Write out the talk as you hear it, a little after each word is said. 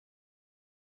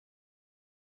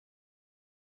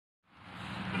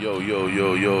Yo,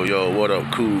 what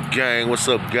up, cool gang? What's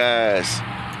up, guys?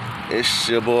 It's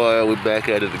your boy, we back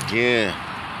at it again.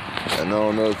 And I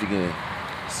don't know if you can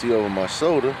see over my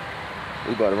shoulder.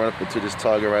 We about to run up into this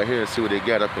Target right here and see what they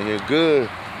got up in here. Good.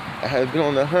 I haven't been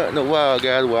on the hunt in a while,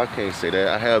 guys. Well, I can't say that.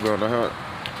 I have been on the hunt,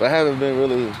 but I haven't been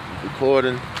really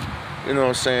recording, you know what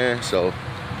I'm saying? So,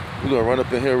 we're gonna run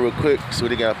up in here real quick, see what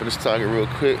they got up in this Target real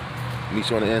quick. Meet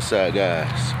you on the inside,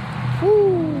 guys. Woo!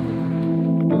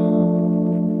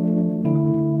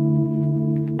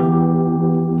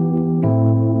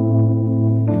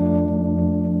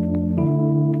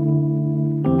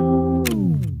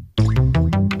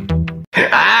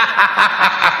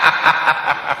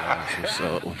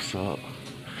 What's up?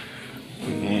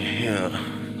 We in here,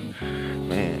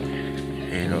 man.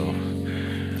 You know,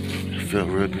 it feel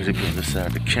real good to be on the side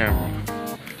of the camera.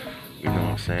 You know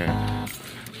what I'm saying?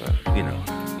 But you know,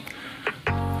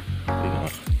 we're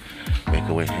gonna make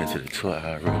our way into the tour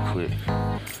aisle real quick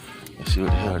and see what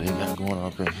the hell they got going on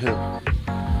up in here.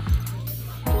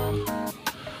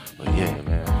 But yeah,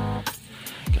 man,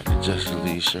 got the Justice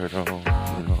League shirt on. You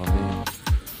know what I mean?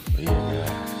 But yeah,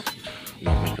 guys. We're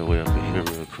gonna make our way up in here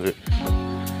real quick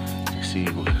and see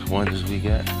what wonders we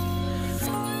got.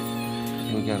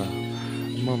 We got a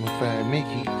mummified Mickey,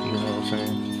 you know what I'm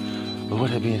saying? But with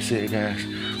that being said, guys,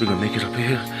 we're gonna make it up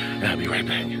here and I'll be right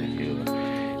back in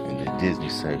the Disney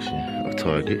section of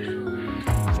Target. And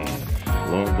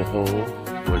lo and behold,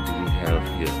 what do we have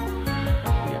here?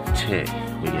 We got Tech,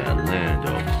 we got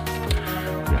Lando,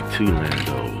 we got two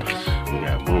Landos, we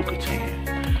got Bo-Katan.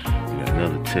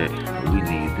 Another Tech. We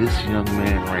need this young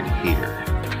man right here.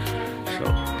 So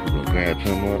we're gonna grab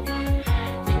him up.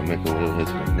 We're gonna make our way over here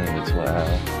to the main tour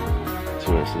aisle.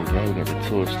 Tourist again. We got the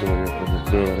toy story up in the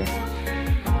building.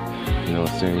 You know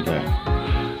what I'm saying? We got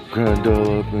Grando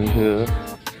up in here.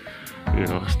 You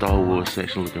know, Star Wars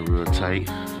section looking real tight.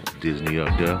 Disney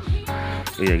up there.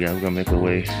 But yeah, guys, we're gonna make our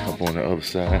way up on the other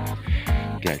side.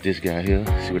 Got this guy here.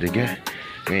 See what they got?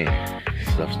 Man,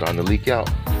 stuff's starting to leak out.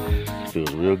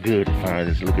 Feels real good to find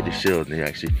this. Look at the shelves, they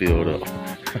actually filled up.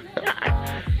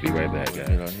 Be right back,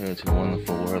 guys. Out here into the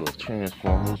wonderful world of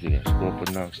Transformers. We got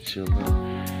Scorponok's children.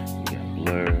 We got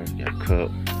Blur. We got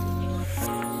Cup. We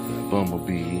got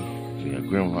Bumblebee. We got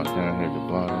Grimlock down here at the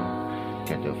bottom.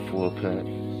 Got that 4-pack,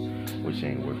 which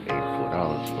ain't worth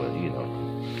 $84, but you know.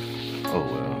 Oh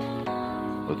well.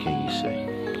 What can you say?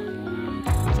 You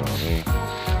know what I mean?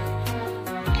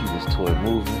 Keep this toy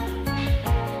moving.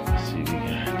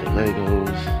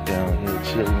 Legos down here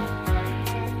chilling.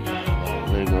 A lot of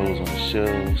Legos on the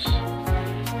shelves.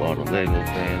 Bought a Lego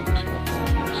fan, which I'm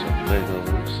gonna get some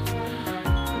Legos.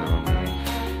 You know what I mean?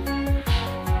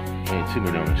 Ain't too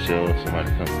many on the shelves. Somebody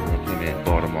came in and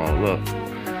bought them all up.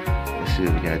 Let's see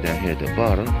what we got down here at the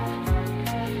bottom.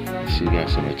 Let's see, we got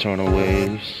some Eternal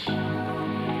Waves. We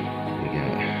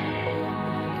got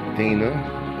Athena,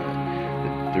 the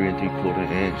 3 3/4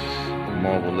 inch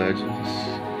Marvel Legends.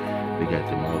 We got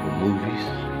the Marvel movies.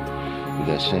 We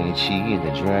got Shang-Chi and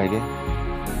the Dragon.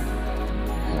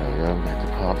 We got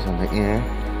the pops on the end.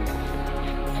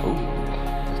 Oh,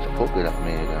 that's the polka dot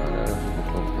man down there. That's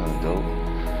kind of dope.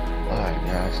 Alright,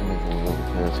 guys, I'm making a little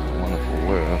pair to the wonderful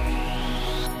world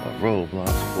of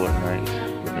Roblox Fortnite.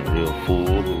 Looking real full,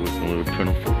 looking a little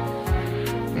plentiful.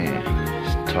 Man,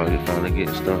 this Target finally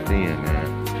getting stuff in, man.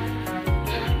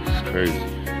 It's crazy.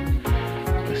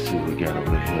 Let's see what we got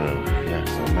over here. We got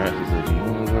some Masters of the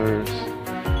Universe,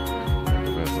 got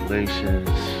the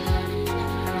Revelations.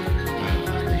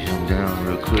 Lay him down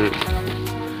real quick.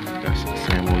 Got some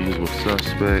same old usual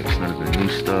suspects, none of the new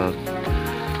stuff.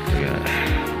 We got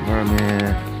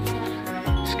Merman,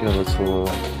 Skeletor.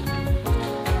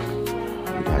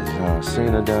 We got John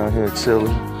Cena down here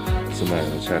chilling. Somebody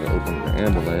gonna try to open the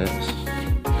ambulance.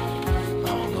 I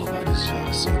don't know about this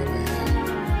John Cena, man.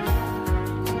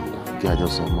 Got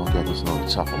this on the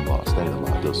chopping box. Thinking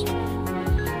about this one.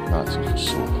 Not too for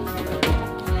sure.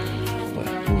 But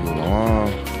moving along,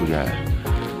 we got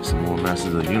some more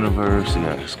Masters of the Universe. We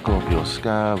got Scorpio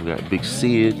Sky. We got Big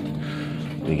Sid.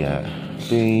 We got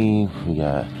Beam. We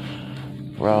got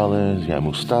Rollins. We got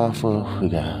Mustafa. We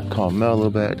got Carmella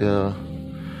back there.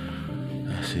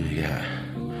 Let's see, we got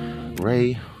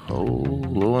Ray. Oh,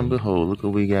 lo and behold, look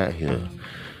what we got here.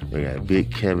 We got Big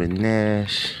Kevin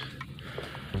Nash.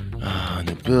 In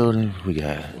the building, we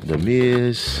got The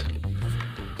Miz,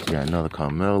 we got another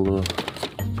Carmella,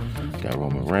 got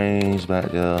Roman Reigns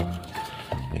back there,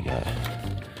 we got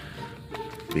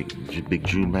Big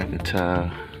Drew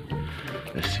McIntyre.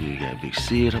 Let's see, we got Big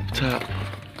Sid up top,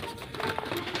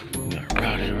 we got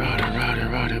Rowdy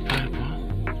Piper,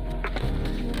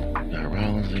 got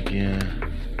Rollins again,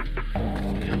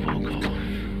 we got Volko,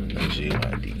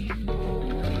 JYD.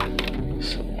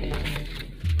 So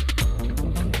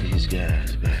we'll put these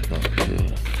guys back up here.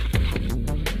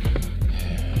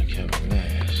 Yeah, Kevin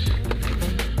Nash.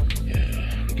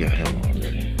 Yeah, we got him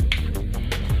already.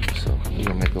 So we're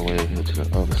gonna make our way here to the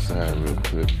other side real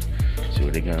quick. See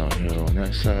what they got on here on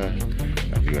that side.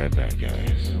 I'll be right back,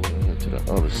 guys. So we're here to the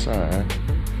other side.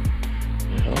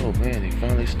 Oh man, they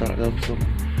finally started up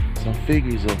some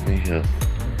figures up in here.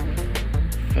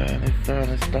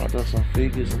 Finally started up some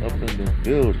figures up in the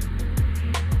building.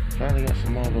 Finally got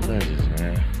some Marvel Legends,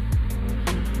 man.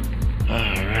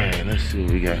 Alright, let's see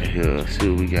what we got here. Let's see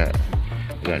what we got.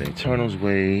 We got Eternals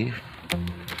Wave.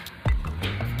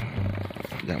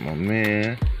 Got my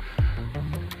man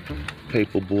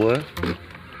Paperboy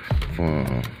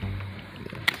from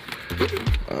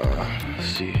let's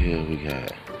see here, we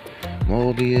got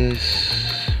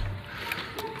Mobius,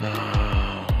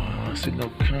 let's see,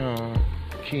 no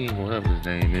King, whatever his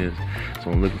name is.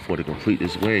 So I'm looking for to complete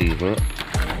this wave up.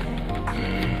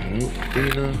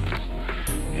 Dina,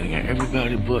 and I got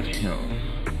everybody but him.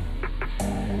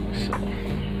 So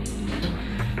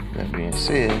that being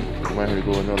said, I might have to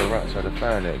go another route try to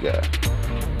find that guy.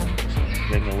 So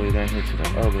making our way down here to the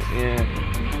other end.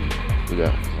 We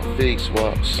got some fake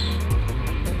swaps.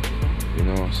 You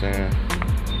know what I'm saying?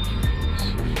 Let's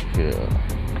see here.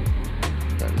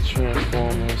 Got the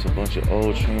Transformers, a bunch of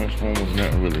old Transformers,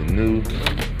 nothing really new.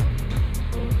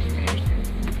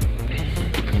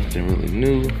 Nothing really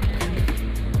new.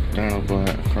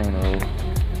 Dinobot, Chrono.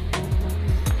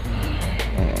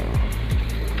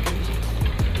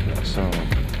 Got some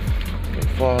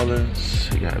McFarlane's.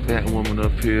 You got Batwoman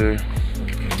up here.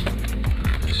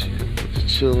 She's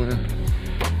chilling.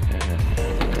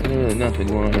 And really nothing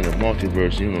going on in the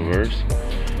multiverse universe.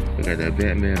 We got that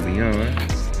Batman Beyond.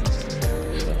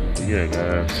 So yeah,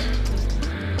 guys,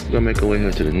 we're gonna make our way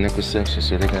here to the necklace section.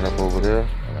 So they got up over there,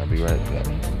 and I'll be right back.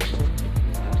 Let's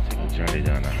take a journey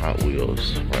down the Hot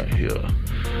Wheels right here.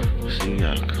 So you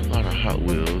got a lot of Hot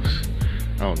Wheels.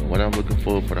 I don't know what I'm looking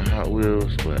for the Hot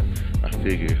Wheels, but I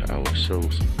figured I would show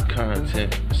some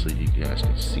content so you guys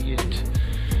can see it.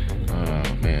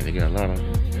 Man, they got a lot of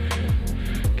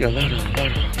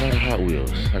Hot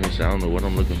Wheels. Like I said, I don't know what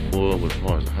I'm looking for as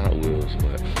far as the Hot Wheels,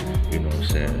 but you know what I'm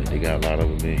saying, they got a lot of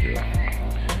them in here.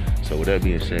 So with that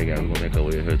being said, guys, we're gonna make our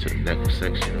way here to the necklace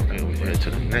section. Okay, we head to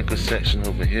the necklace section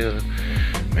over here.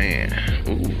 Man,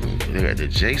 ooh, they got the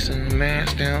Jason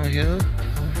mask down here.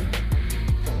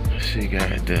 She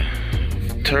got the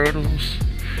Turtles.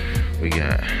 We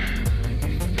got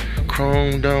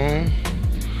Chrome Dome.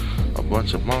 A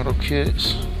bunch of model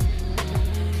kits.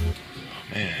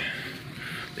 Man,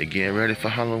 they getting ready for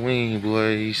Halloween,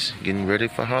 boys. Getting ready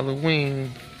for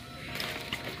Halloween.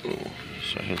 Ooh,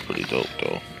 this right here's pretty dope,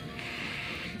 though.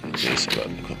 Jason got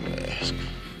the mask.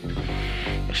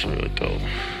 That's real dope.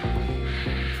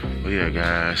 But yeah,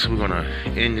 guys, we're gonna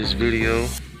end this video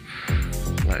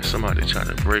like somebody trying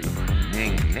to break my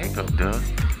neck up there.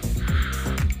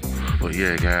 But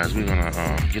yeah, guys, we're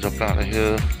gonna get up out of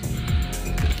here.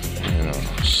 And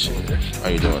shit, how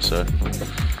you doing, sir?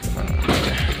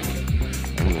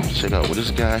 We're gonna check out with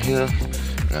this guy here,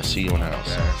 and I'll see you on the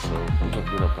outside. So we're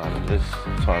gonna get up out of this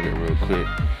Target real quick.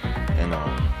 And I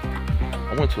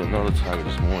went to another Target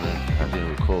this morning. I didn't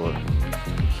record,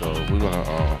 so we're gonna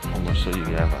I'm gonna show you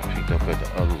guys I picked up at the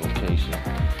other location.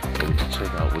 So we can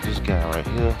check out with this guy right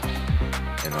here.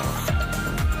 And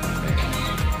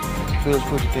it feels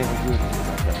pretty damn good.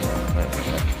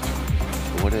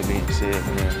 But with that being said,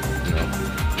 man, you know,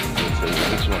 so you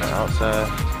get you on the outside.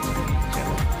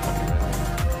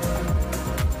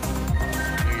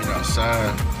 Here you're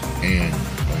outside, and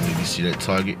let me see that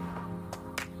Target.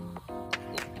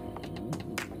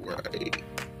 Right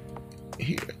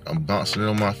here. I'm bouncing it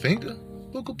on my finger.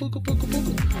 Booga, booga, booga,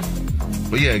 booga.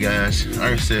 But yeah, guys,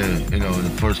 like I said, you know, in the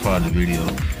first part of the video,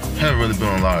 haven't really been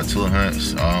on a lot of tour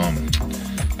hunts.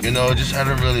 You know, just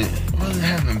really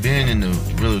haven't been in the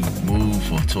really mood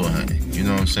for tour hunting. You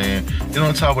know what I'm saying? You know,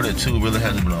 on top of that too, really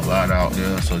hasn't been a lot out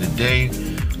there. So today,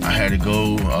 I had to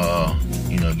go,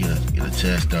 you know, get a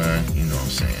test done. You know what I'm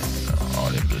saying? All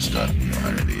that good stuff. You know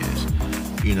how that is.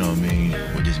 You know what I mean?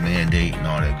 With this mandate and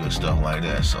all that good stuff like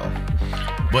that. So,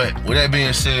 but with that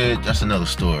being said, that's another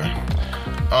story.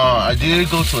 I did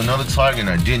go to another Target and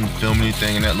I didn't film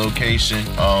anything in that location.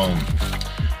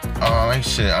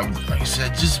 Like I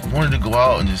said, just wanted to go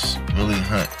out and just really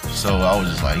hunt. So I was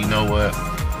just like, you know what?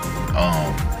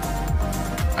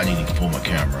 I need to pull my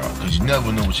camera out because you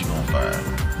never know what you're gonna find.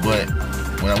 But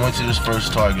when I went to this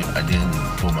first Target, I didn't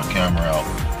pull my camera out.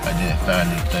 I didn't find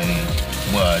anything.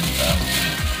 Well, I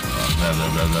blah blah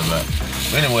blah blah blah.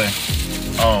 But anyway,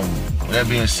 with that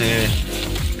being said,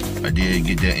 I did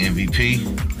get that MVP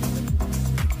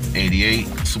 88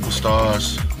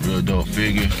 Superstars, real dope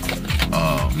figure.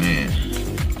 Oh man,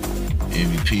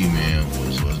 MVP man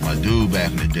was my dude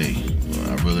back in the day.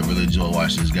 I really enjoy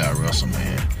watching this guy wrestle,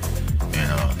 man.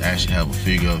 And actually have a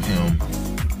figure of him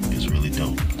is really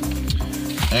dope.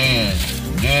 And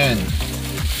then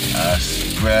I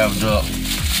grabbed up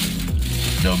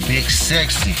the big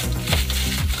sexy,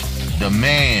 the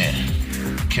man,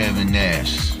 Kevin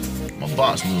Nash. My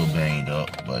box a little banged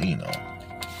up, but you know,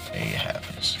 hey, it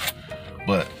happens.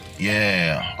 But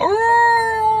yeah,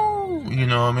 you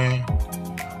know what I mean?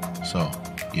 So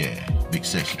yeah, big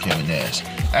sexy Kevin Nash.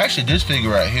 Actually, this figure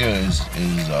right here is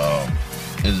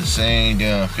the same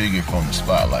damn figure from the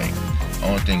Spotlight.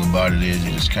 Only thing about it is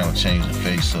you just kind of change the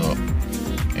face up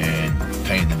and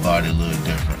paint the body a little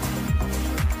different.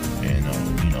 And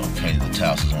you know, painted the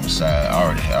tassels on the side.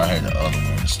 I had the other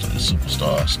one, the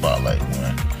Superstar Spotlight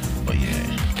one. But yeah,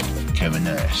 Kevin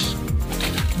Nash.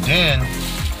 Then,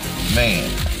 man,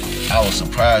 I was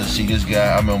surprised to see this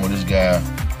guy. I remember this guy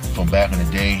from back in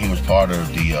the day. He was part of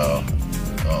the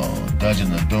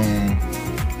Dungeon of Doom.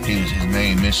 His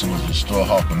main mission was to destroy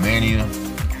Hulkamania.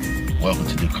 Welcome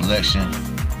to the collection,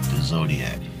 the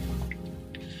Zodiac.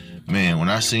 Man, when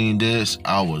I seen this,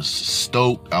 I was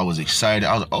stoked. I was excited.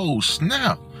 I was like, oh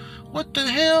snap, what the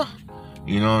hell?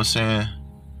 You know what I'm saying?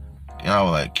 And I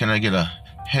was like, can I get a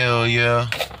hell yeah?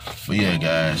 But yeah,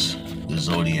 guys, the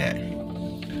Zodiac.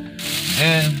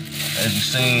 Then, as you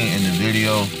seen in the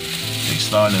video, they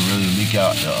starting to really leak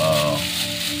out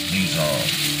these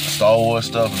Star Wars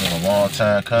stuff. It's been a long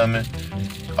time coming.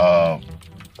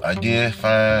 I did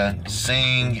find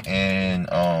Sing and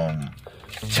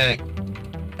Tech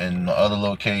in the other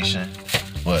location,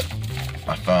 but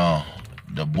I found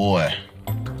the boy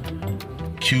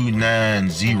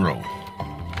Q90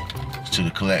 to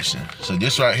the collection. So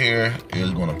this right here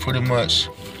is gonna pretty much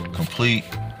complete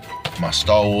my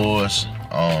Star Wars.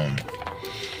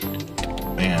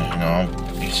 Man, you know,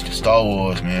 it's Star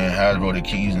Wars, man. Hasbro, they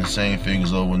keep using the same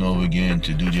figures over and over again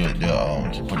to do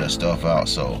to put that stuff out.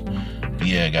 So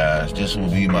yeah, guys, this will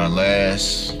be my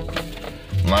last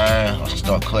line. I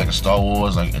start collecting Star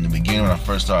Wars. Like in the beginning, when I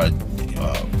first started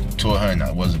tour hunting,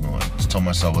 I told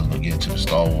myself I wasn't gonna get into the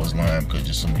Star Wars line because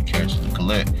there's so many characters to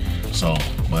collect. So,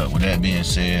 but with that being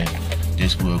said,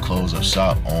 this will close up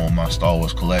shop on my Star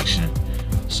Wars collection.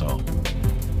 So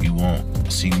you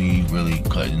won't see me really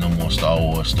collecting no more Star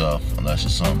Wars stuff unless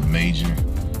it's something major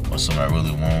or something I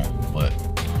really want. But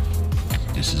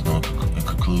this is going to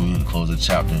conclude, close the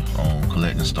chapter on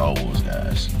collecting Star Wars,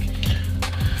 guys.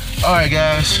 Alright,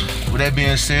 guys, with that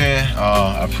being said,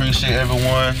 I appreciate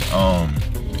everyone.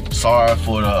 Sorry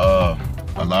for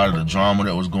a lot of the drama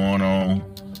that was going on.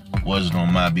 Wasn't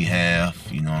on my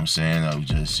behalf, you know what I'm saying? I was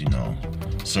just, you know,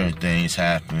 certain things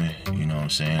happen, you know what I'm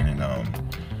saying? And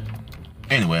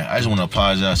anyway, I just want to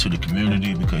apologize to the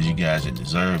community because you guys that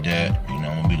deserve that. You know,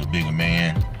 I'm gonna be the bigger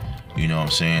man, you know what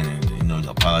I'm saying? And you know,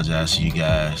 apologize to you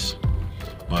guys.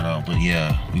 But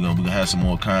yeah, we're gonna have some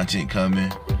more content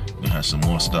coming. We're gonna have some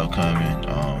more stuff coming.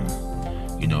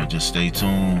 You know, just stay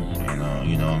tuned. And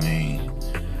you know what I mean?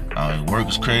 Work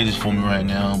is crazy for me right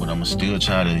now, but I'm gonna still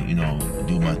try to, you know,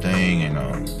 do my thing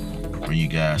and bring you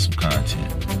guys some content.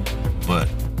 But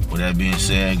with that being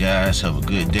said, guys, have a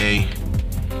good day.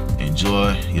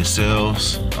 Enjoy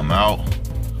yourselves. I'm out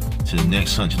to the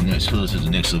next hunt, to the next hood, to the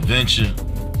next adventure.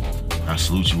 I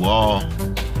salute you all.